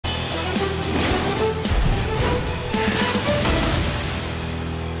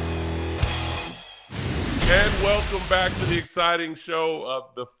welcome back to the exciting show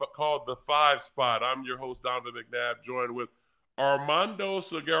called The Five Spot. I'm your host, Donovan McNabb, joined with Armando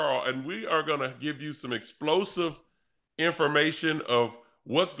Salguero, and we are going to give you some explosive information of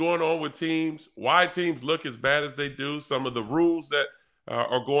what's going on with teams, why teams look as bad as they do, some of the rules that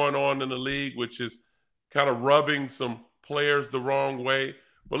are going on in the league, which is kind of rubbing some players the wrong way.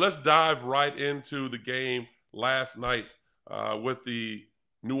 But let's dive right into the game last night with the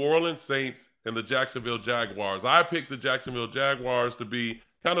New Orleans Saints and the Jacksonville Jaguars. I picked the Jacksonville Jaguars to be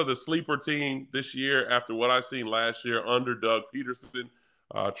kind of the sleeper team this year after what I seen last year under Doug Peterson.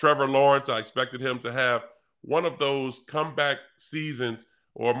 Trevor Lawrence, I expected him to have one of those comeback seasons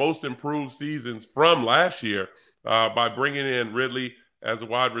or most improved seasons from last year by bringing in Ridley as a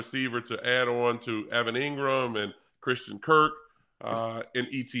wide receiver to add on to Evan Ingram and Christian Kirk and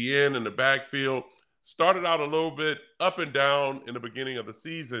ETN in the backfield. Started out a little bit up and down in the beginning of the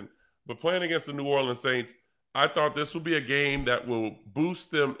season, but playing against the New Orleans Saints, I thought this will be a game that will boost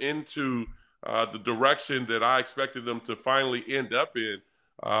them into the direction that I expected them to finally end up in.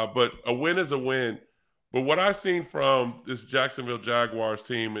 But a win is a win. But what I've seen from this Jacksonville Jaguars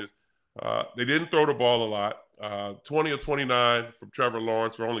team is they didn't throw the ball a lot. 20 of 29 from Trevor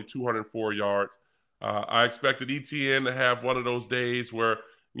Lawrence for only 204 yards. I expected ETN to have one of those days where,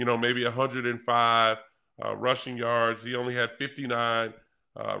 maybe 105 rushing yards. He only had 59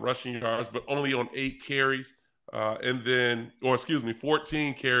 rushing yards, but only on 8 carries. 14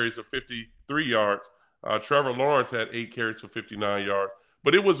 carries of 53 yards. Trevor Lawrence had 8 carries for 59 yards.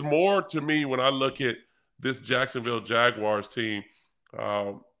 But it was more to me when I look at this Jacksonville Jaguars team,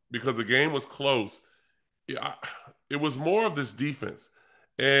 because the game was close. It was more of this defense.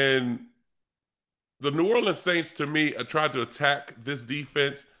 And the New Orleans Saints, to me, tried to attack this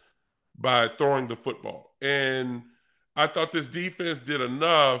defense by throwing the football. And I thought this defense did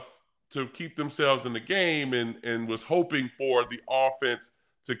enough to keep themselves in the game and was hoping for the offense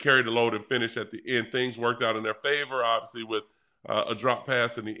to carry the load and finish at the end. Things worked out in their favor, obviously, with a drop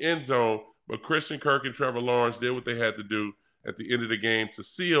pass in the end zone. But Christian Kirk and Trevor Lawrence did what they had to do at the end of the game to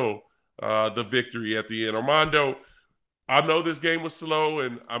seal the victory at the end. Armando, I know this game was slow,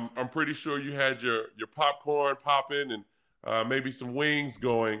 and I'm pretty sure you had your popcorn popping and maybe some wings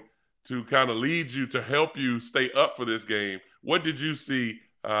going to kind of lead you to help you stay up for this game. What did you see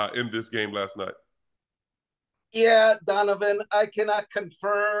in this game last night? Yeah, Donovan, I cannot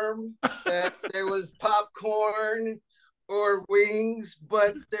confirm that there was popcorn or wings,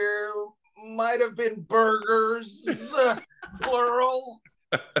 but there might have been burgers, plural.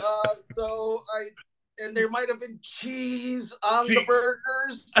 And there might have been cheese on the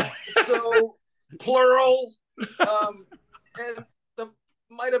burgers, so plural. And the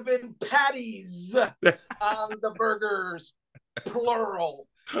might have been patties on the burgers, plural.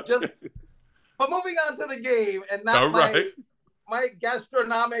 But moving on to the game and not my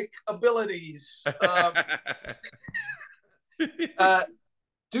gastronomic abilities.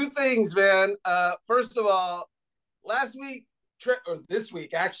 Two things, man. First of all, this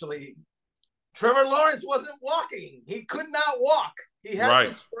week actually, Trevor Lawrence wasn't walking. He could not walk. He had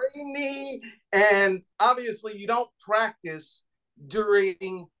this sprained knee, and obviously you don't practice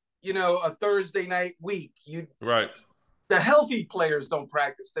during, a Thursday night week. The healthy players don't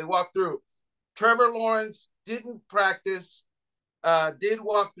practice. They walk through. Trevor Lawrence didn't practice, did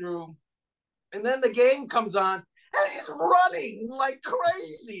walk through, and then the game comes on, and he's running like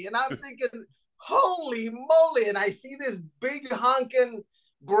crazy. And I'm thinking, holy moly. And I see this big honking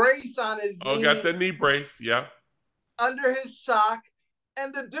brace on his knee. Oh, got the knee brace, yeah. Under his sock.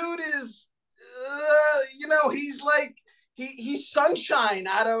 And the dude is, he's like, he's sunshine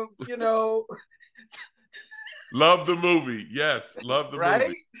out of, Love the movie. Yes, love the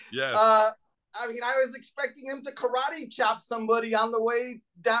movie. Yes. I was expecting him to karate chop somebody on the way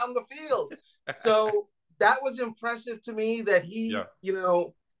down the field. So that was impressive to me that he,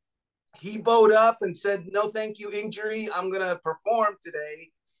 he bowed up and said, no, thank you, injury. I'm going to perform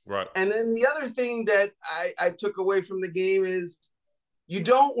today. Right. And then the other thing that I took away from the game is you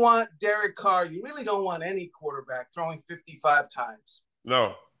don't want Derek Carr. You really don't want any quarterback throwing 55 times.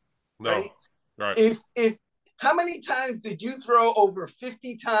 No. Right. If how many times did you throw over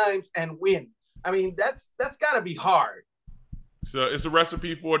 50 times and win? I mean, that's got to be hard. So it's a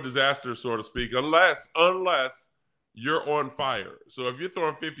recipe for disaster, so to speak, unless you're on fire. So if you're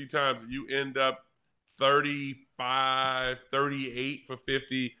throwing 50 times and you end up 35, 38 for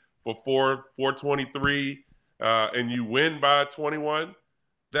 50 for 423, and you win by 21,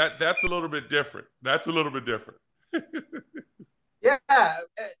 that's a little bit different. Yeah.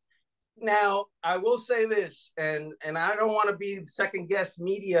 Now, I will say this, and I don't want to be second-guess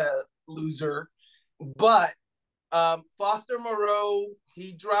media loser, but Foster Moreau,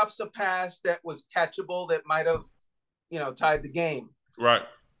 he drops a pass that was catchable that might have, tied the game. Right.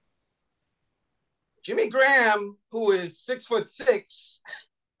 Jimmy Graham, who is 6'6",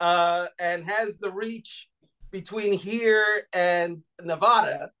 and has the reach between here and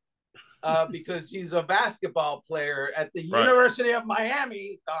Nevada, because he's a basketball player at the University of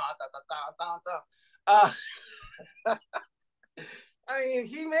Miami. I mean,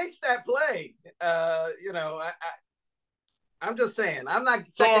 he makes that play. I'm just saying. I'm not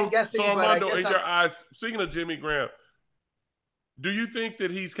second guessing. So Armando, but I guess in your eyes, speaking of Jimmy Graham, do you think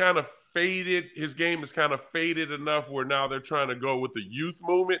that he's kind of faded? His game is kind of faded enough where now they're trying to go with the youth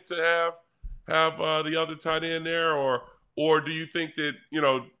movement to have the other tight end there, or do you think that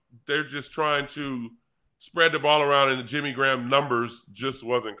they're just trying to spread the ball around and the Jimmy Graham numbers just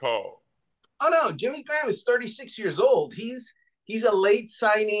wasn't called? Oh no, Jimmy Graham is 36 years old. He's a late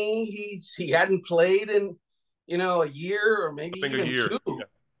signee. He hadn't played in a year or maybe even a year. 2.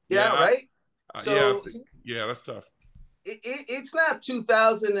 Yeah, right. So that's tough. It's not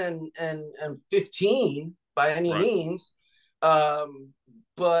 2015 by any means,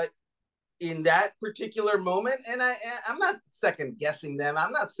 but in that particular moment, and I'm not second guessing them.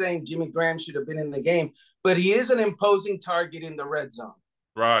 I'm not saying Jimmy Graham should have been in the game, but he is an imposing target in the red zone.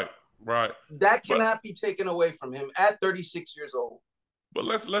 Right. That cannot be taken away from him at 36 years old. But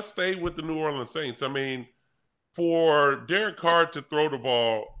let's stay with the New Orleans Saints. I mean, for Derek Carr to throw the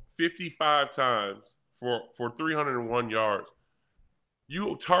ball 55 times for 301 yards,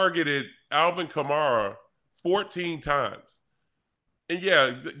 you targeted Alvin Kamara 14 times. And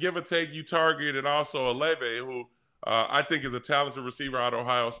give or take, you targeted also Aleve, who I think is a talented receiver out of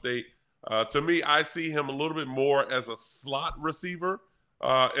Ohio State. To me, I see him a little bit more as a slot receiver,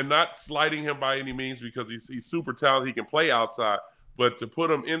 and not slighting him by any means because he's super talented. He can play outside. But to put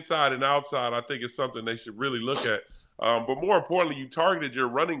him inside and outside, I think it's something they should really look at. But more importantly, you targeted your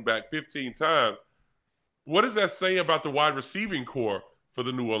running back 15 times. What does that say about the wide receiving core for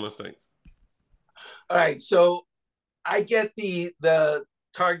the New Orleans Saints? All right, so I get the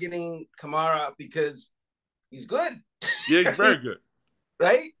targeting Kamara because he's good. Yeah, he's very good.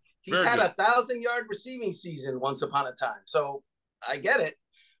 Right? He's had a 1,000-yard receiving season once upon a time. So I get it.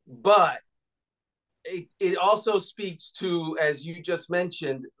 But it also speaks to, as you just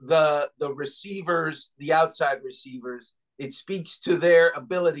mentioned, the receivers, the outside receivers. It speaks to their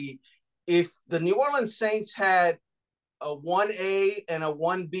ability. If the New Orleans Saints had a 1A and a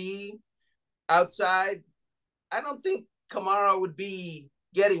 1B outside, I don't think Kamara would be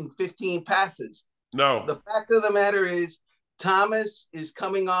getting 15 passes. No. The fact of the matter is Thomas is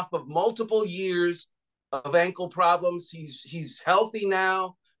coming off of multiple years of ankle problems. He's healthy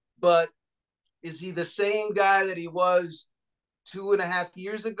now, but is he the same guy that he was 2.5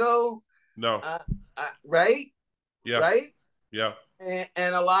 years ago? No. Right? Yeah. Right? Yeah.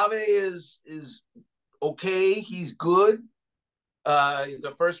 And Olave is okay. He's good. He's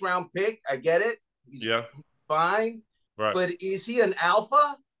a first-round pick. I get it. He's fine. Right. But is he an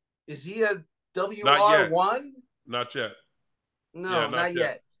alpha? Is he a WR1? Not yet. No, not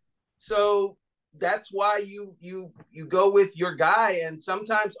yet. So that's why you go with your guy. And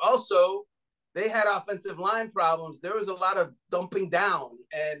sometimes also they had offensive line problems. There was a lot of dumping down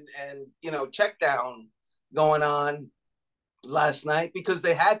and check down going on last night because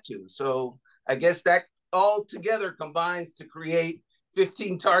they had to. So I guess that all together combines to create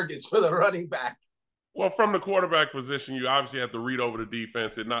 15 targets for the running back. Well, from the quarterback position, you obviously have to read over the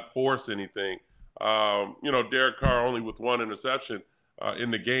defense and not force anything. Derek Carr only with 1 interception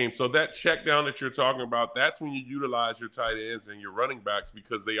in the game. So that check down that you're talking about, that's when you utilize your tight ends and your running backs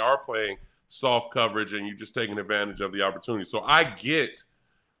because they are playing soft coverage and you're just taking advantage of the opportunity. So I get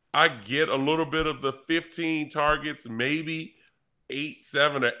a little bit of the 15 targets, maybe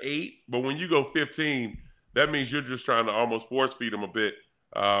 7 or 8. But when you go 15, that means you're just trying to almost force feed them a bit,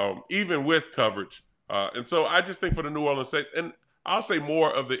 even with coverage. And so I just think for the New Orleans Saints, and I'll say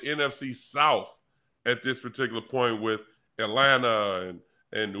more of the NFC South at this particular point with Atlanta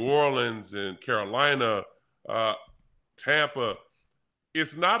and New Orleans and Carolina, Tampa.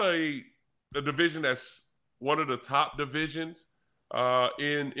 It's not a division that's one of the top divisions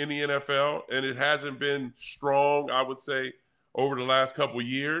in the NFL, and it hasn't been strong, I would say, over the last couple of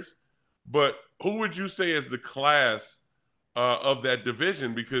years. But who would you say is the class of that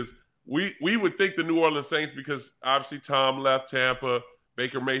division? Because we would think the New Orleans Saints, because obviously Tom left Tampa,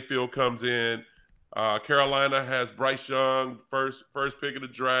 Baker Mayfield comes in. Carolina has Bryce Young, first pick of the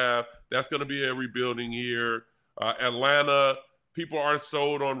draft. That's going to be a rebuilding year. Atlanta, people aren't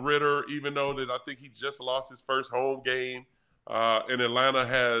sold on Ritter, even though that I think he just lost his first home game. And Atlanta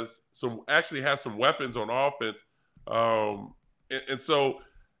has some weapons on offense. And so,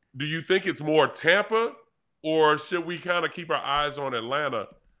 do you think it's more Tampa, or should we kind of keep our eyes on Atlanta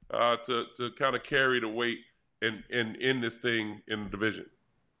to kind of carry the weight in this thing in the division?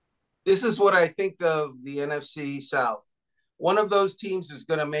 This is what I think of the NFC South. One of those teams is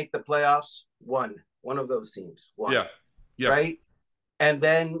going to make the playoffs. One of those teams. Yeah, yeah, right? And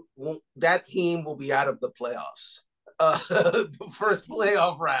then that team will be out of the playoffs, the first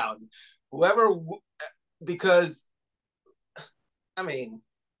playoff round. Whoever, because I mean,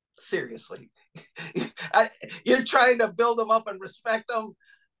 seriously, you're trying to build them up and respect them.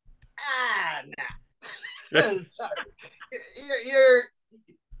 Nah. Sorry, you're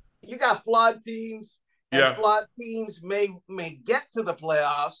you got flawed teams, and yeah. flawed teams may get to the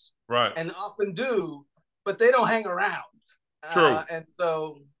playoffs, Right. and often do, but they don't hang around. True. And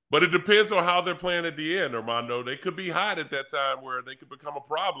so, but it depends on how they're playing at the end, Armando. They could be hot at that time where they could become a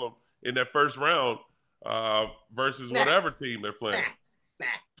problem in that first round versus whatever team they're playing.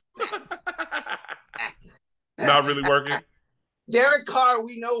 Not really working. Derek Carr,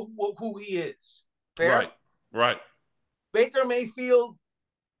 we know who he is. Fair? Right, right. Baker Mayfield,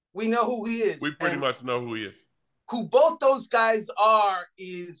 we know who he is. We pretty much know who he is. Who both those guys are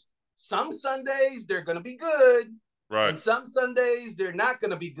is some Sundays they're going to be good. Right. And some Sundays they're not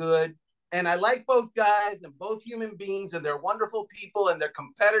going to be good. And I like both guys and both human beings, and they're wonderful people and they're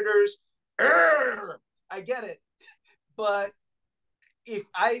competitors. I get it. But if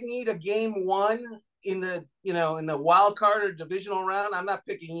I need a game one in the wild card or divisional round, I'm not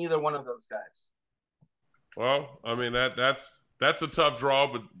picking either one of those guys. Well, I mean that's a tough draw,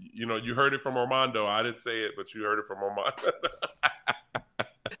 but you heard it from Armando. I didn't say it, but you heard it from Armando.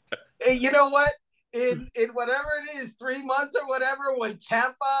 Hey, you know what? In whatever it is, 3 months or whatever, when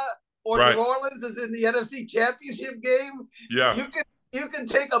Tampa or New Orleans is in the NFC Championship game, yeah, you can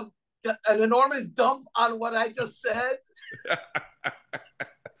take an enormous dump on what I just said.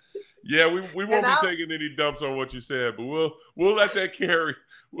 Yeah, we won't be taking any dumps on what you said, but we'll let that carry.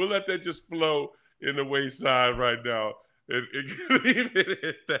 We'll let that just flow in the wayside right now and leave it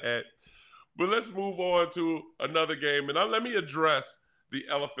at that. But let's move on to another game, and let me address the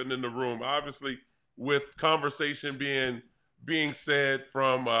elephant in the room. Obviously, with conversation being said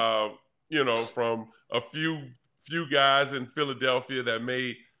from from a few guys in Philadelphia that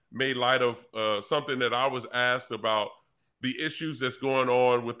made light of something that I was asked about, the issues that's going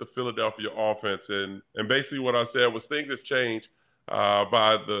on with the Philadelphia offense. And basically what I said was things have changed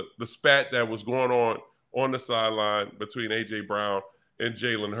by the spat that was going on the sideline between A.J. Brown and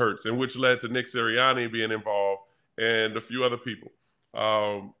Jalen Hurts, and which led to Nick Sirianni being involved and a few other people.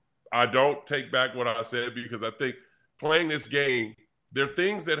 I don't take back what I said, because I think playing this game, there are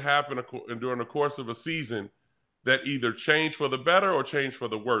things that happen during the course of a season that either change for the better or change for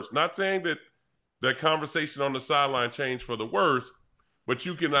the worse. Not saying that conversation on the sideline changed for the worse, but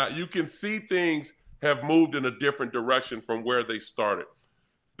you can see things have moved in a different direction from where they started.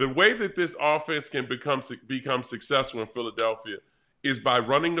 The way that this offense can become successful in Philadelphia is by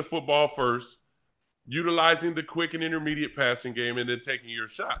running the football first, utilizing the quick and intermediate passing game, and then taking your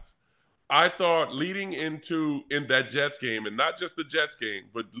shots. I thought leading in that Jets game, and not just the Jets game,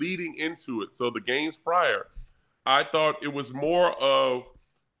 but leading into it, so the games prior, I thought it was more of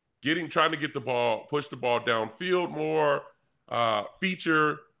trying to get the ball, push the ball downfield more,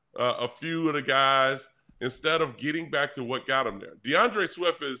 feature a few of the guys instead of getting back to what got him there. DeAndre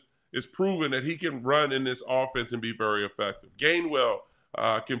Swift is proven that he can run in this offense and be very effective. Gainwell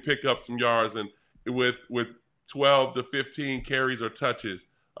can pick up some yards, and with 12 to 15 carries or touches.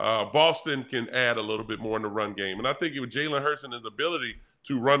 Boston can add a little bit more in the run game. And I think with Jalen Hurts and his ability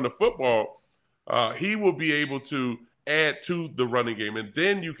to run the football, he will be able to add to the running game, and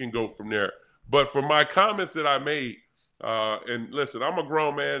then you can go from there. But for my comments that I made, and listen, I'm a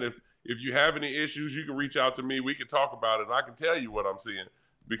grown man. If you have any issues, you can reach out to me. We can talk about it, and I can tell you what I'm seeing.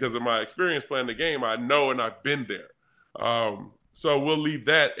 Because of my experience playing the game, I know and I've been there. So we'll leave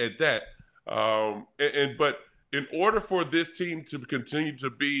that at that. But in order for this team to continue to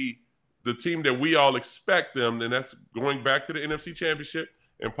be the team that we all expect them, and that's going back to the NFC Championship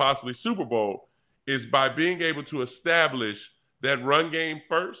and possibly Super Bowl, is by being able to establish that run game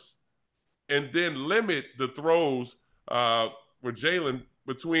first and then limit the throws with Jalen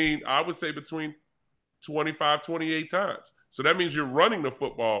between 25, 28 times. So that means you're running the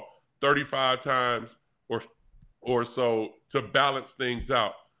football 35 times or so to balance things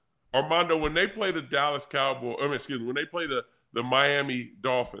out. Armando, when they play the when they play the Miami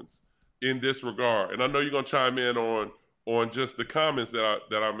Dolphins in this regard, and I know you're gonna chime in on just the comments that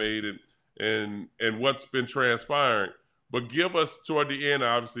I made and what's been transpiring, but give us toward the end,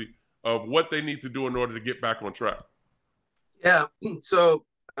 obviously, of what they need to do in order to get back on track. Yeah. So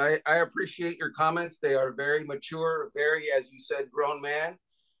I appreciate your comments. They are very mature, very, as you said, grown man.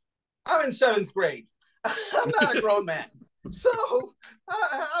 I'm in seventh grade. I'm not a grown man. So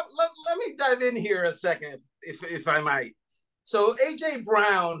let me dive in here a second, if I might. So AJ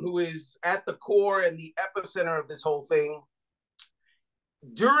Brown, who is at the core and the epicenter of this whole thing,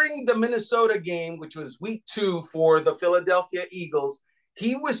 during the Minnesota game, which was week 2 for the Philadelphia Eagles,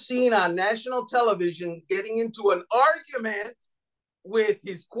 he was seen on national television getting into an argument with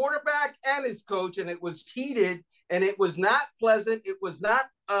his quarterback and his coach, and it was heated and it was not pleasant. It was not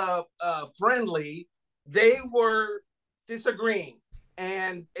friendly. They were disagreeing,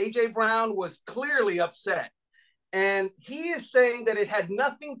 and AJ Brown was clearly upset. And he is saying that it had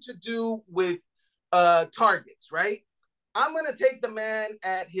nothing to do with targets, right? I'm going to take the man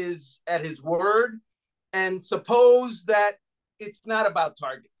at his word and suppose that it's not about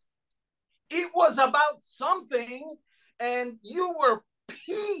targets. It was about something, and you were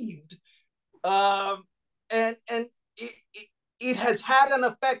peeved, and it has had an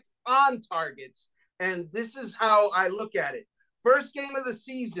effect on targets. And this is how I look at it. First game of the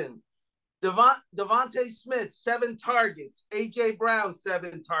season, Devontae Smith, 7 targets. A.J. Brown,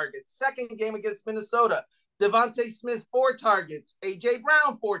 7 targets. Second game against Minnesota, Devontae Smith, 4 targets. A.J.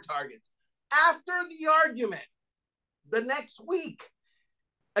 Brown, 4 targets. After the argument, the next week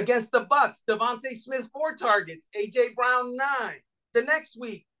against the Bucs, Devontae Smith, 4 targets. A.J. Brown, 9. The next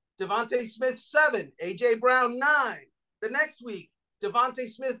week, Devontae Smith, 7. A.J. Brown, 9. The next week, Devontae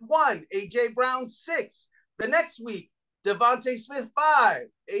Smith, 1. A.J. Brown, 6. The next week, Devontae Smith, 5.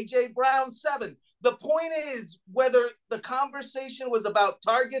 A.J. Brown, 7. The point is, whether the conversation was about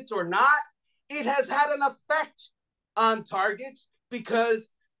targets or not, it has had an effect on targets because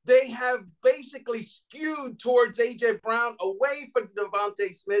they have basically skewed towards A.J. Brown, away from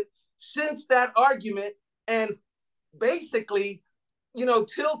Devontae Smith since that argument, and basically,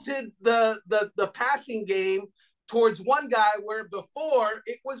 tilted the passing game towards one guy where before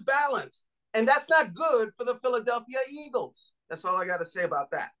it was balanced. And that's not good for the Philadelphia Eagles. That's all I got to say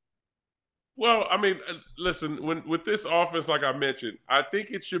about that. Well, I mean, listen, with this offense, like I mentioned, I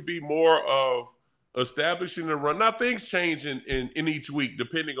think it should be more of establishing the run. Now, things change in each week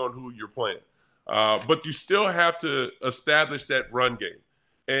depending on who you're playing. But you still have to establish that run game.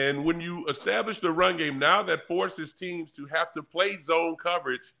 And when you establish the run game, now that forces teams to have to play zone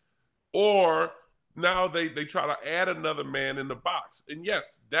coverage, or now they try to add another man in the box. And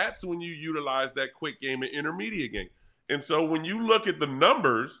yes, that's when you utilize that quick game and intermediate game. And so when you look at the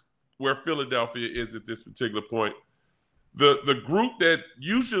numbers where Philadelphia is at this particular point, the group that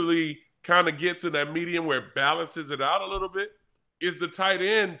usually kind of gets in that medium where it balances it out a little bit is the tight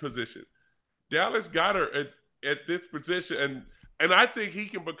end position. Dallas got her at this position, and I think he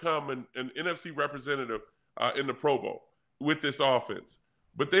can become an NFC representative in the Pro Bowl with this offense.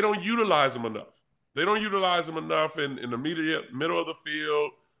 But they don't utilize him enough. They don't utilize him enough in the middle of the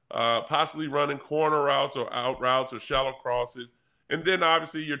field, possibly running corner routes or out routes or shallow crosses. And then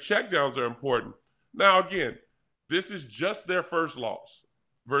obviously your checkdowns are important. Now, again, this is just their first loss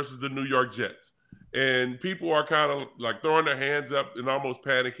versus the New York Jets. And people are kind of like throwing their hands up and almost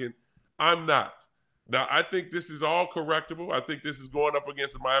panicking. I'm not. Now, I think this is all correctable. I think this is going up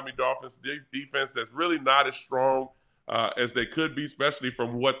against the Miami Dolphins defense that's really not as strong as they could be, especially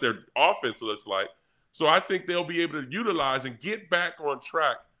from what their offense looks like. So I think they'll be able to utilize and get back on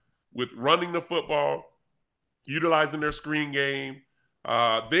track with running the football, utilizing their screen game.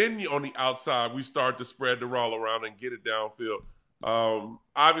 Then on the outside, we start to spread the roll around and get it downfield.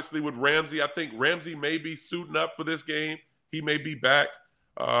 Obviously, with Ramsey, I think Ramsey may be suiting up for this game. He may be back.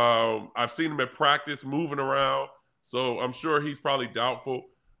 I've seen him at practice moving around, so I'm sure he's probably doubtful,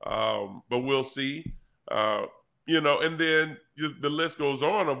 but we'll see. And then the list goes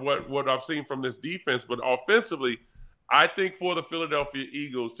on of what I've seen from this defense. But offensively, I think for the Philadelphia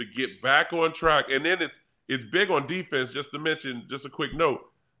Eagles to get back on track, and then it's big on defense. Just to mention, just a quick note,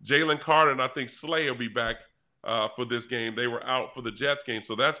 Jalen Carter and I think Slay will be back for this game. They were out for the Jets game,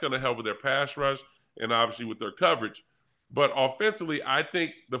 so that's going to help with their pass rush and obviously with their coverage. But offensively, I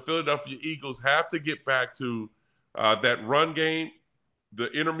think the Philadelphia Eagles have to get back to that run game, the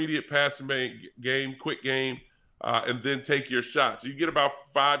intermediate passing game, quick game, and then take your shots. You get about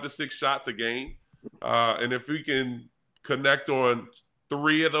 5 to 6 shots a game. And if we can connect on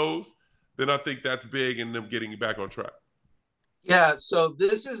 3 of those, then I think that's big in them getting back on track. Yeah, so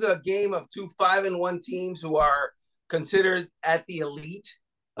this is a game of 2 5-1 teams who are considered at the elite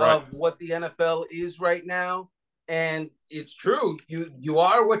of what the NFL is right now. And it's true. You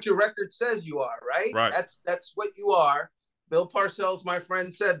are what your record says you are, right? Right. That's what you are. Bill Parcells, my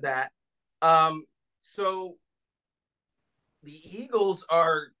friend, said that. So the Eagles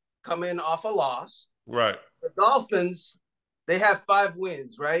are coming off a loss. Right. The Dolphins, they have 5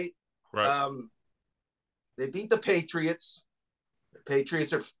 wins, right? Right. They beat the Patriots. The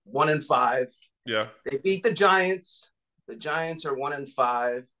Patriots are 1-5. Yeah. They beat the Giants. The Giants are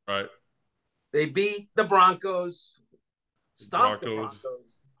 1-5. Right. They beat the Broncos. Stomped the Broncos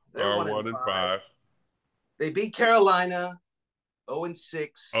Broncos. They're are 1-5. 1-5. They beat Carolina 0-6.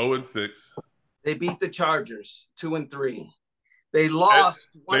 0-6. They beat the Chargers 2-3. They lost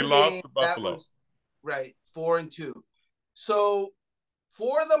They one lost game to that Buffalo. was right 4-2. So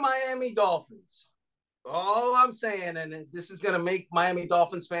for the Miami Dolphins, all I'm saying, and this is going to make Miami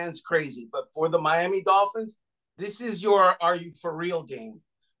Dolphins fans crazy, but for the Miami Dolphins, this is your "Are you for real" game,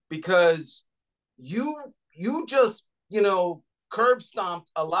 because you just curb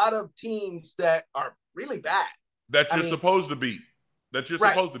stomped a lot of teams that are really bad. That you're supposed to beat. That you're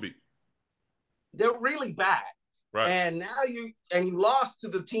right, supposed to beat. They're really bad. Right. And now you lost to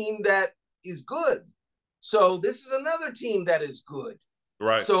the team that is good. So this is another team that is good.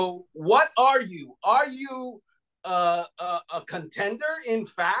 Right. So what are you? Are you a contender, in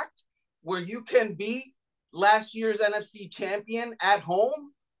fact, where you can beat last year's NFC champion at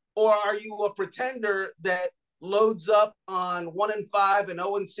home? Or are you a pretender that loads up on 1-5 and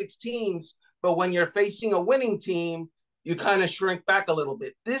 0-6 teams, but when you're facing a winning team, you kind of shrink back a little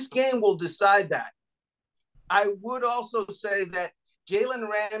bit? This game will decide that. I would also say that Jalen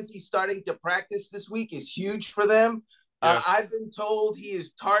Ramsey starting to practice this week is huge for them. Yeah. I've been told he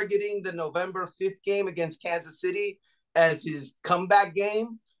is targeting the November 5th game against Kansas City as his comeback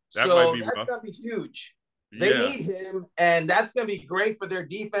game. That's going to be huge. They need him, and that's going to be great for their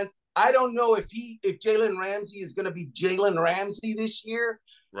defense. I don't know if Jalen Ramsey is going to be Jalen Ramsey this year,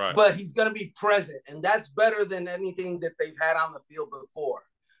 right? But he's going to be present, and that's better than anything that they've had on the field before.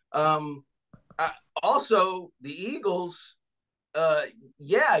 Also, the Eagles,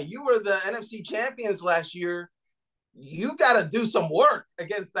 you were the NFC champions last year. You got to do some work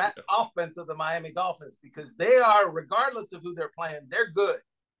against that offense of the Miami Dolphins, because they are, regardless of who they're playing, they're good.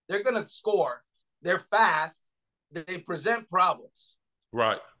 They're going to score. They're fast. They present problems.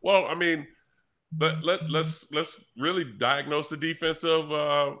 Right. Well, I mean, let's really diagnose the defense of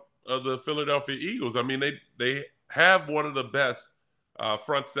the Philadelphia Eagles. I mean, they have one of the best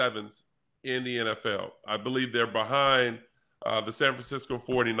front sevens in the NFL. I believe they're behind the San Francisco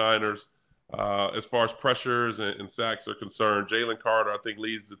 49ers as far as pressures and sacks are concerned. Jalen Carter, I think,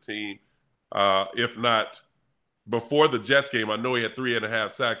 leads the team. If not before the Jets game, I know he had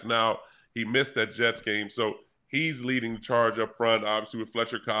 3.5 sacks. Now he missed that Jets game, so he's leading the charge up front, obviously with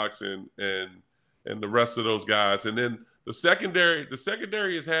Fletcher Cox and the rest of those guys. And then the secondary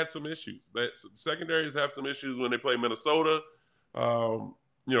has had some issues. The secondaries have some issues when they play Minnesota. Kirk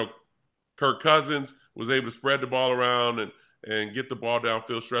Cousins was able to spread the ball around and get the ball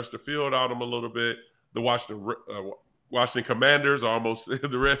downfield, stretch the field out him a little bit. The Washington Commanders almost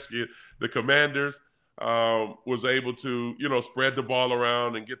the rescue. The Commanders was able to spread the ball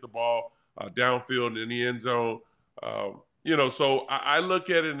around and get the ball downfield in the end zone. So I look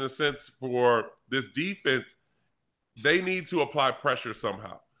at it in a sense for this defense, they need to apply pressure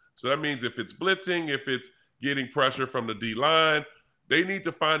somehow. So that means if it's blitzing, if it's getting pressure from the D-line, they need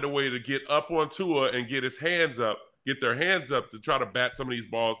to find a way to get up on Tua and get their hands up to try to bat some of these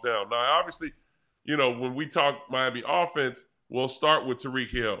balls down. Now, obviously, when we talk Miami offense, we'll start with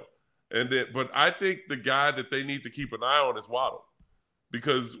Tyreek Hill. But I think the guy that they need to keep an eye on is Waddle.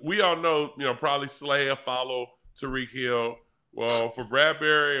 Because we all know, probably Slay will follow Tyreek Hill. Well, for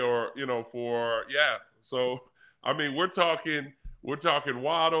Bradbury or, So, I mean, we're talking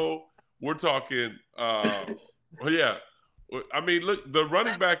Waddle. We're talking, I mean, look, the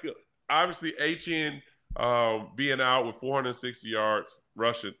running back, obviously Etienne being out with 460 yards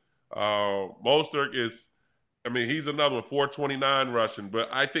rushing. Mostert he's another one, 429 rushing. But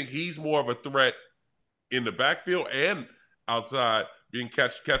I think he's more of a threat in the backfield and outside, being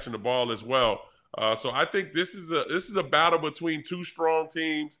catching the ball as well. So I think this is a battle between two strong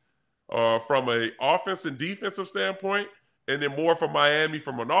teams from an offense and defensive standpoint, and then more from Miami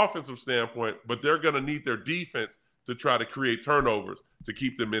from an offensive standpoint. But they're going to need their defense to try to create turnovers to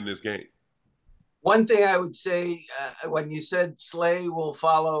keep them in this game. One thing I would say, when you said Slay will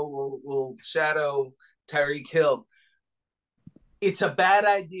shadow Tyreek Hill, it's a bad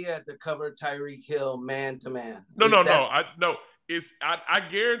idea to cover Tyreek Hill man to man. I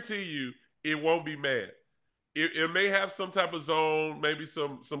guarantee you it won't be man. It may have some type of zone, maybe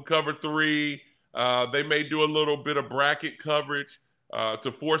some cover 3. They may do a little bit of bracket coverage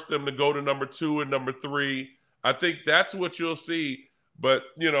to force them to go to number 2 and number 3. I think that's what you'll see. But,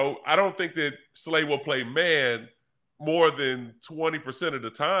 I don't think that Slay will play man more than 20% of the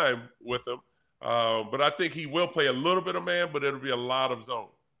time with him. But I think he will play a little bit of man, but it'll be a lot of zone.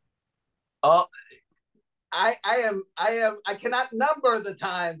 I cannot number the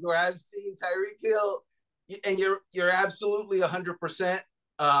times where I've seen Tyreek Hill, and you're absolutely 100%.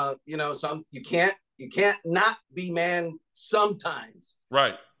 You can't not be man sometimes.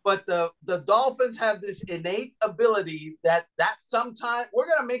 Right. But the Dolphins have this innate ability that sometime we're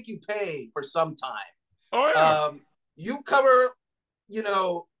gonna make you pay for some time. Oh yeah. You cover,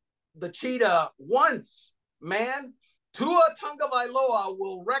 the cheetah once, man. Tua Tagovailoa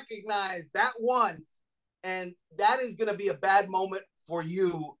will recognize that once, and that is going to be a bad moment for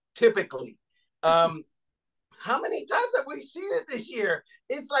you typically. How many times have we seen it this year?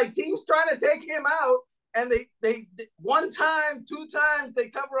 It's like teams trying to take him out, and they one time, two times they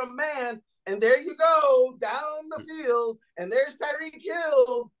cover a man, and there you go down the field, and there's Tyreek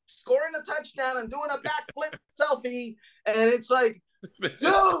Hill scoring a touchdown and doing a backflip selfie, and it's like, dude,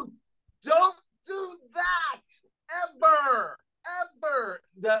 don't do that ever.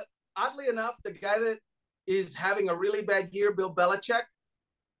 Oddly enough, the guy that is having a really bad year, Bill Belichick,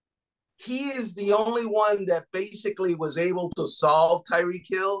 he is the only one that basically was able to solve Tyreek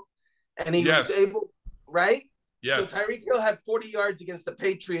Hill, and he was able, right? Yes. So Tyreek Hill had 40 yards against the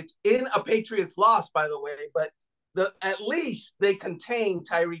Patriots in a Patriots loss, by the way, but at least they contained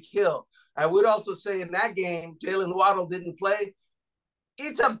Tyreek Hill. I would also say in that game, Jalen Waddle didn't play.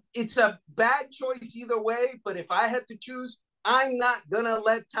 It's a bad choice either way, but if I had to choose, I'm not gonna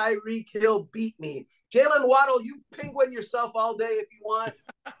let Tyreek Hill beat me. Jalen Waddle, you penguin yourself all day if you want.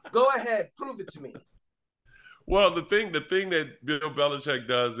 Go ahead, prove it to me. Well, the thing that Bill Belichick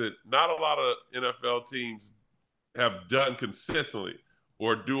does that not a lot of NFL teams have done consistently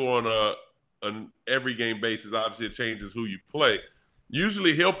or do on an every game basis. Obviously, it changes who you play.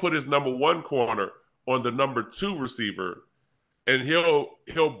 Usually, he'll put his number one corner on the number two receiver, and he'll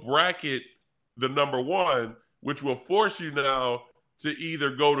bracket the number one, which will force you now to either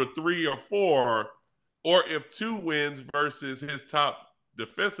go to 3 or 4, or if 2 wins versus his top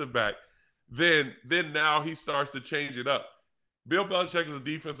defensive back, then now he starts to change it up. Bill Belichick is a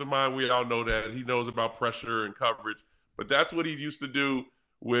defensive mind. We all know that. He knows about pressure and coverage. But that's what he used to do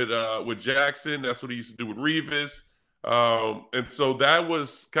with Jackson. That's what he used to do with Revis. And so that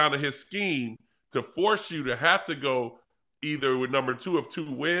was kind of his scheme to force you to have to go either with number 2 of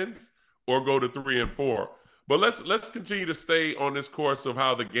 2 wins or go to 3 and 4. But let's continue to stay on this course of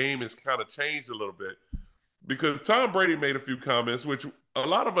how the game has kind of changed a little bit. Because Tom Brady made a few comments, which a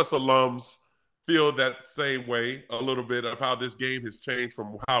lot of us alums feel that same way a little bit of how this game has changed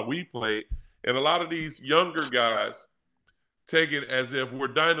from how we played. And a lot of these younger guys take it as if we're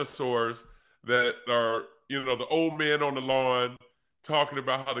dinosaurs that are, the old men on the lawn talking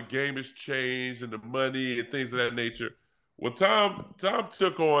about how the game has changed and the money and things of that nature. Well, Tom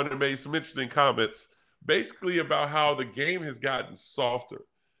took on and made some interesting comments basically about how the game has gotten softer.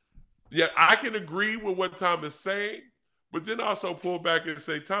 Yeah, I can agree with what Tom is saying, but then also pull back and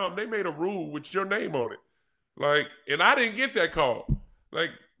say, Tom, they made a rule with your name on it. And I didn't get that call.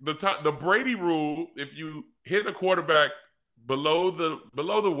 The Brady rule, if you hit a quarterback below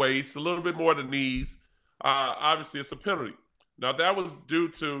the waist, a little bit more than the knees, obviously it's a penalty. Now that was due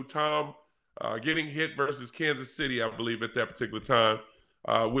to Tom getting hit versus Kansas City, I believe, at that particular time,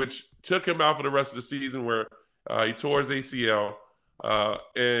 which took him out for the rest of the season where he tore his ACL.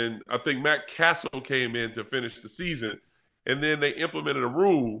 And I think Matt Castle came in to finish the season. And then they implemented a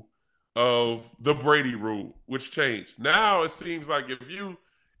rule of the Brady rule, which changed. Now it seems like if you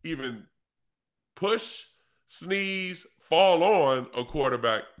even push, sneeze, fall on a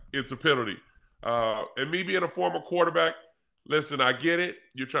quarterback, it's a penalty. And me being a former quarterback, listen, I get it.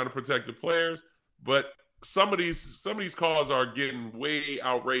 You're trying to protect the players, but some of these calls are getting way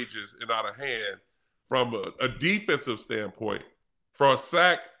outrageous and out of hand from a defensive standpoint. For a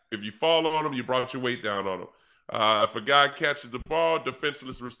sack, if you fall on them, you brought your weight down on them. If a guy catches the ball,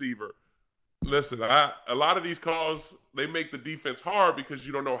 defenseless receiver. Listen, a lot of these calls, they make the defense hard because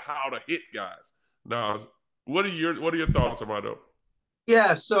you don't know how to hit guys. Now, what are your thoughts, Armando?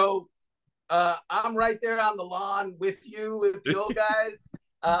 Yeah, so I'm right there on the lawn with you, with the old guys.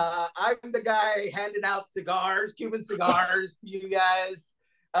 I'm the guy handing out cigars, Cuban cigars to you guys.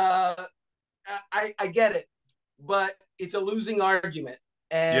 I get it, but it's a losing argument,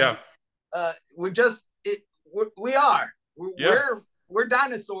 and we're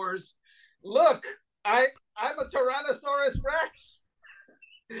dinosaurs. Look, I'm a Tyrannosaurus Rex.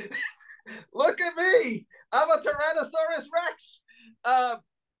 Look at me, I'm a Tyrannosaurus Rex.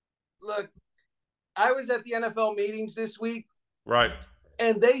 Look, I was at the NFL meetings this week, right,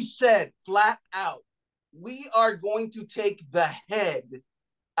 and they said flat out, we are going to take the head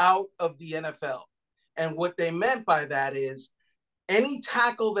out of the NFL. And what they meant by that is any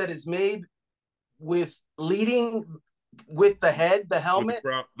tackle that is made with leading with the head, the helmet,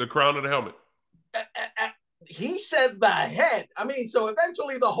 the crown of the helmet. He said the head. I mean, so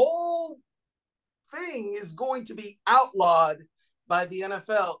eventually the whole thing is going to be outlawed by the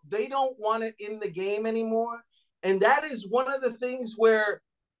NFL. They don't want it in the game anymore. And that is one of the things where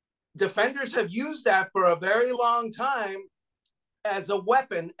defenders have used that for a very long time as a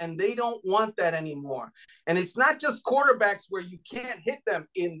weapon, and they don't want that anymore. And it's not just quarterbacks where you can't hit them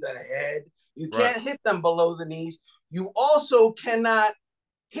in the head. You can't hit them below the knees. You also cannot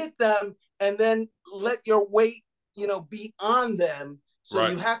hit them and then let your weight, be on them. So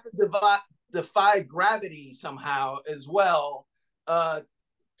you have to defy gravity somehow as well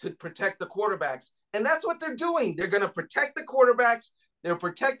to protect the quarterbacks. And that's what they're doing. They're going to protect the quarterbacks. They're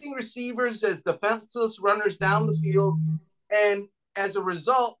protecting receivers as defenseless runners down the field. And as a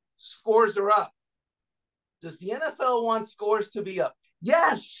result, scores are up. Does the NFL want scores to be up?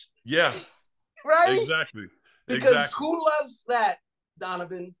 Yes. Yeah. Right? Exactly. Because who loves that,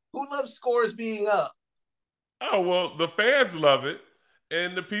 Donovan? Who loves scores being up? Oh, well, the fans love it.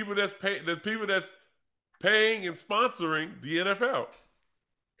 And the people that's paying and sponsoring the NFL.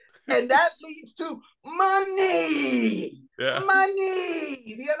 And that leads to money. Yeah.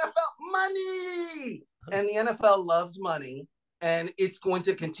 Money. The NFL, money. And the NFL loves money, and it's going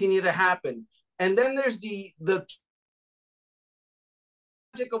to continue to happen. And then there's the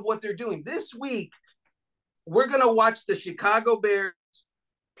logic of what they're doing. This week, we're going to watch the Chicago Bears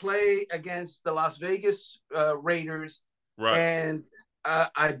play against the Las Vegas Raiders. Right. And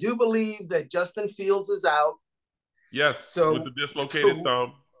I do believe that Justin Fields is out. Yes, with the dislocated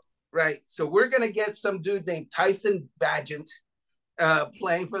thumb. Right. So we're going to get some dude named Tyson Bagent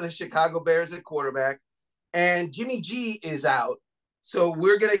playing for the Chicago Bears at quarterback. And Jimmy G is out. So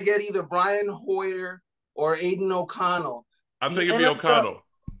we're going to get either Brian Hoyer or Aiden O'Connell. I think it'd be O'Connell.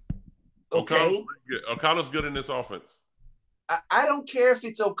 Okay. O'Connell's good in this offense. I don't care if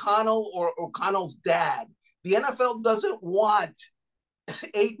it's O'Connell or O'Connell's dad. The NFL doesn't want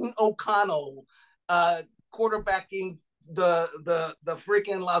Aiden O'Connell quarterbacking the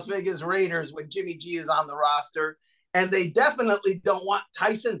freaking Las Vegas Raiders when Jimmy G is on the roster. And they definitely don't want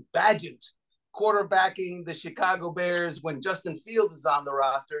Tyson Bagent quarterbacking the Chicago Bears when Justin Fields is on the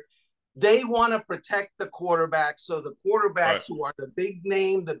roster. They want to protect the quarterbacks, so the quarterbacks who are the big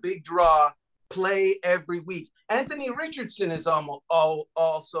name, the big draw, play every week. Anthony Richardson is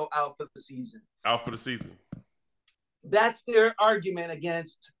also out for the season. Out for the season. That's their argument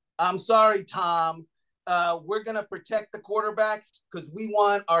against, I'm sorry, Tom, we're going to protect the quarterbacks because we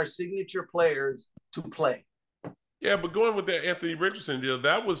want our signature players to play. Yeah, but going with that Anthony Richardson deal,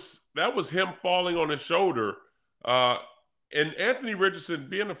 that was him falling on his shoulder. And Anthony Richardson,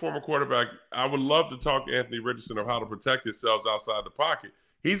 being a former quarterback, I would love to talk to Anthony Richardson of how to protect himself outside the pocket.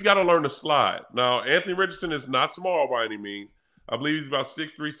 He's got to learn to slide. Now, Anthony Richardson is not small by any means. I believe he's about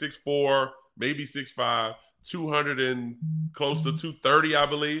 6'3", 6'4", maybe 6'5", 200 and close to 230, I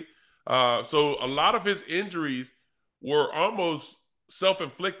believe. So a lot of his injuries were almost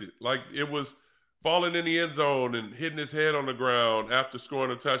self-inflicted. Like it was falling in the end zone and hitting his head on the ground after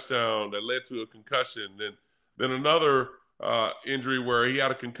scoring a touchdown that led to a concussion. Then another injury where he had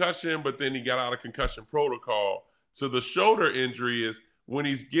a concussion, but then he got out of concussion protocol. So the shoulder injury is when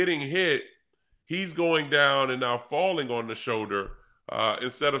he's getting hit, he's going down and now falling on the shoulder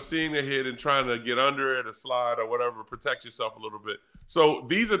instead of seeing the hit and trying to get under it or slide or whatever, protect yourself a little bit. So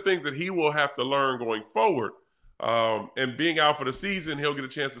these are things that he will have to learn going forward. And being out for the season, he'll get a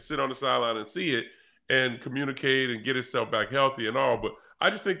chance to sit on the sideline and see it and communicate and get himself back healthy and all. But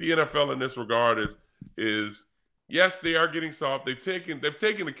I just think the NFL in this regard is yes, they are getting soft. They've taken the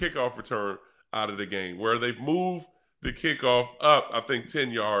kickoff return out of the game where they've moved the kickoff up, I think,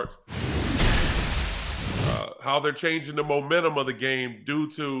 10 yards. How they're changing the momentum of the game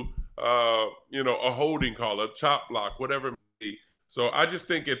due to a holding call, a chop block, whatever it may be. So I just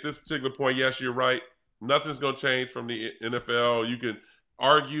think at this particular point, yes, you're right. Nothing's going to change from the NFL. You can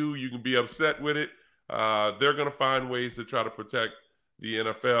argue, you can be upset with it. They're going to find ways to try to protect the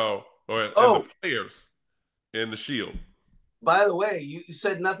NFL and the players and the shield. By the way, you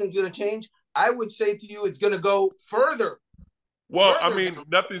said nothing's going to change. I would say to you, it's going to go further. Well, I mean,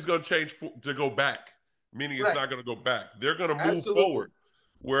 nothing's going to change to go back, meaning it's not going to go back. They're going to move forward.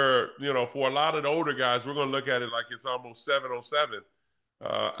 Where, for a lot of the older guys, we're going to look at it like it's almost 7-on-7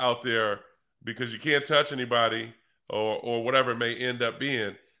 out there because you can't touch anybody or whatever it may end up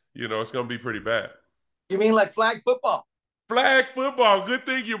being. It's going to be pretty bad. You mean like flag football? Flag football. Good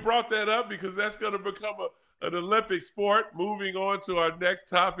thing you brought that up because that's going to become an Olympic sport. Moving on to our next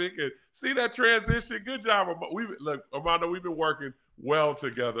topic. And see that transition? Good job. Look, Armando, we've been working well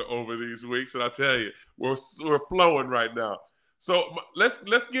together over these weeks. And I tell you, we're flowing right now. So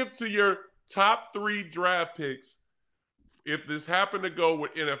let's give to your top 3 draft picks if this happened to go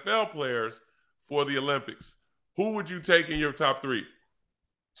with NFL players for the Olympics. Who would you take in your top 3?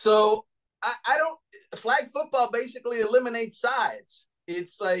 So I don't. Flag football basically eliminates size.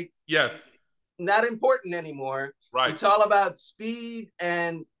 It's like yes, not important anymore. Right. It's all about speed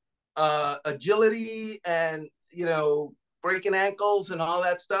and agility and breaking ankles and all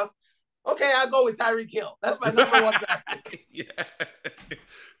that stuff. Okay, I'll go with Tyreek Hill. That's my number 1 draft pick. Yeah.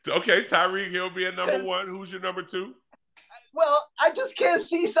 Okay, Tyreek Hill being number 1. Who's your number 2? Well, I just can't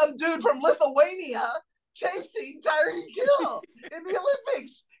see some dude from Lithuania chasing Tyreek Hill in the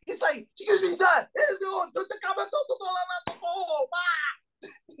Olympics. It's like, excuse me, son.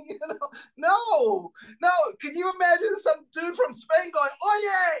 No. Can you imagine some dude from Spain going,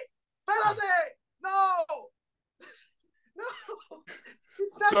 "Oye, espérate, no."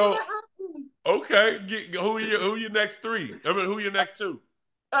 It's not gonna happen. Okay, who are your next 3? I mean, who are your next 2?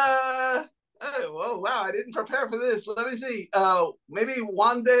 Oh wow! I didn't prepare for this. Let me see. Maybe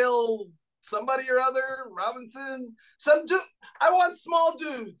Wandale, somebody or other, Robinson. Some dude. I want small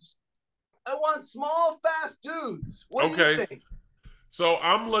dudes. I want small, fast dudes. What do you think? So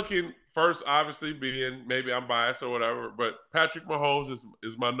I'm looking first, obviously, being maybe I'm biased or whatever, but Patrick Mahomes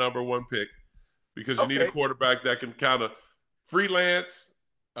is my number 1 pick because you need a quarterback that can kind of freelance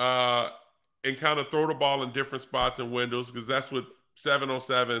and kind of throw the ball in different spots and windows because that's what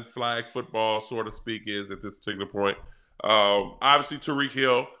 7-on-7 flag football, so to speak, is at this particular point. Obviously, Tyreek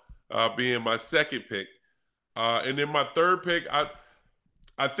Hill being my 2nd pick. And then my 3rd pick,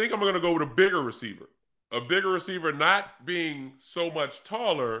 I think I'm going to go with a bigger receiver. A bigger receiver not being so much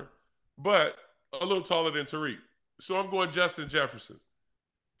taller, but a little taller than Tyreek. So I'm going Justin Jefferson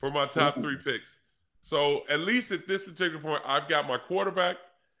for my top 3 picks. So at least at this particular point, I've got my quarterback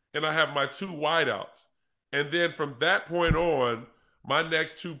and I have my 2 wideouts. And then from that point on, my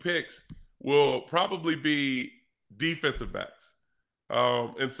next 2 picks will probably be defensive backs.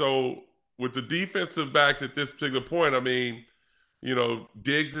 And so with the defensive backs at this particular point, I mean,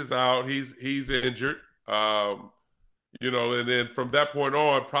 Diggs is out. He's injured. And then from that point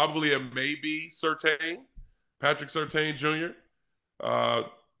on, probably it may be Patrick Surtain Jr.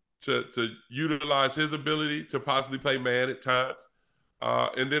 To utilize his ability to possibly play man at times.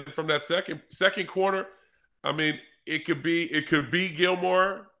 And then from that second corner, I mean, it could be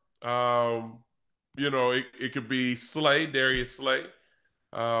Gilmore. It could be Darius Slay.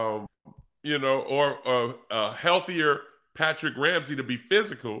 Or a healthier Patrick Ramsey to be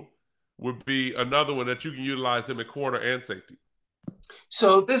physical would be another one that you can utilize him at corner and safety.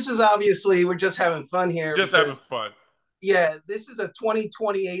 So this is obviously, we're just having fun here. Having fun. Yeah, this is a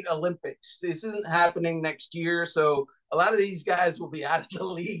 2028 Olympics. This isn't happening next year, so a lot of these guys will be out of the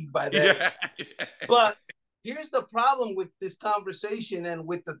league by then. Yeah. But here's the problem with this conversation and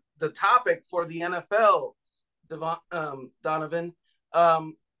with the topic for the NFL, Donovan.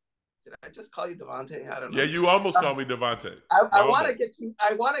 Did I just call you Devontae? I don't know. Yeah, you almost called me Devontae. I want to get you.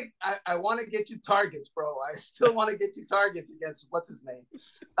 I want to get you targets, bro. I still want to get you targets against what's his name.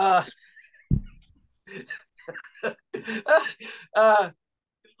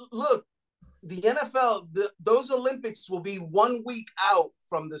 Look, the NFL, those Olympics will be 1 week out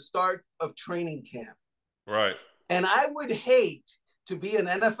from the start of training camp. Right. And I would hate to be an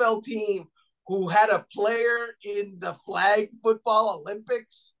NFL team who had a player in the flag football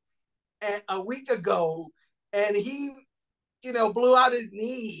Olympics a week ago, and he, blew out his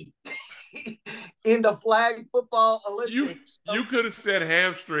knee in the flag football Olympics. You could have said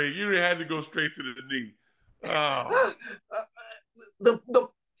hamstring. You had to go straight to the knee. Oh.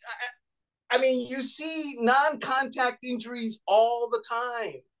 I mean, you see non-contact injuries all the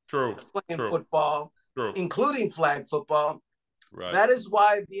time. True. Playing football, including flag football. Right. That is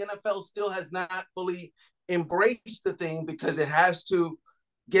why the NFL still has not fully embraced the thing, because it has to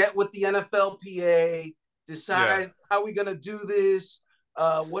get with the NFLPA, decide how we're going to do this.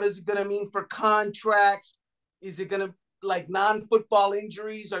 What is it going to mean for contracts? Is it going to, like, non-football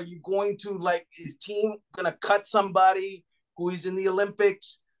injuries? Are you going to, is team going to cut somebody who is in the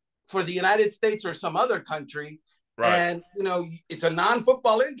Olympics for the United States or some other country? Right. And, it's a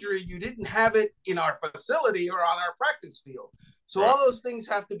non-football injury. You didn't have it in our facility or on our practice field. So all those things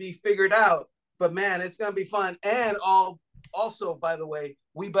have to be figured out. But, man, it's going to be fun. And also, by the way,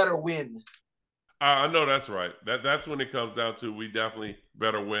 we better win. I know that's right. That's when it comes down to we definitely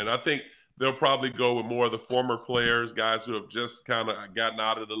better win. I think they'll probably go with more of the former players, guys who have just kind of gotten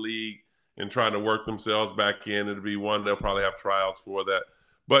out of the league and trying to work themselves back in. It'll be one they'll probably have tryouts for that.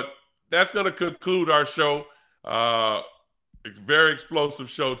 But that's going to conclude our show. Very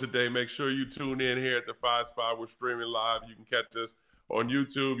explosive show today. Make sure you tune in here at the 5 Spot. We're streaming live. You can catch us on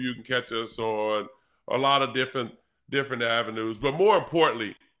YouTube. You can catch us on a lot of different avenues. But more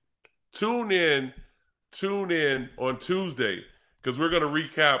importantly, tune in on Tuesday because we're going to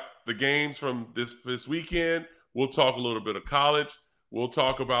recap the games from this weekend. We'll talk a little bit of college. We'll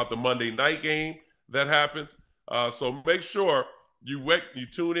talk about the Monday night game that happens. So make sure you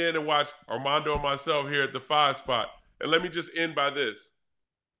tune in and watch Armando and myself here at the 5 Spot. And let me just end by this.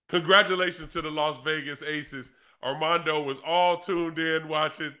 Congratulations to the Las Vegas Aces. Armando was all tuned in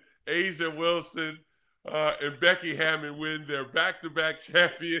watching Asia Wilson and Becky Hammond win their back-to-back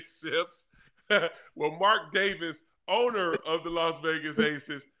championships. Well, Mark Davis, owner of the Las Vegas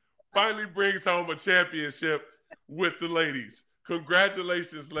Aces, finally brings home a championship with the ladies.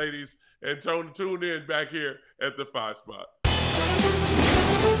 Congratulations, ladies, and tune in back here at the 5 Spot.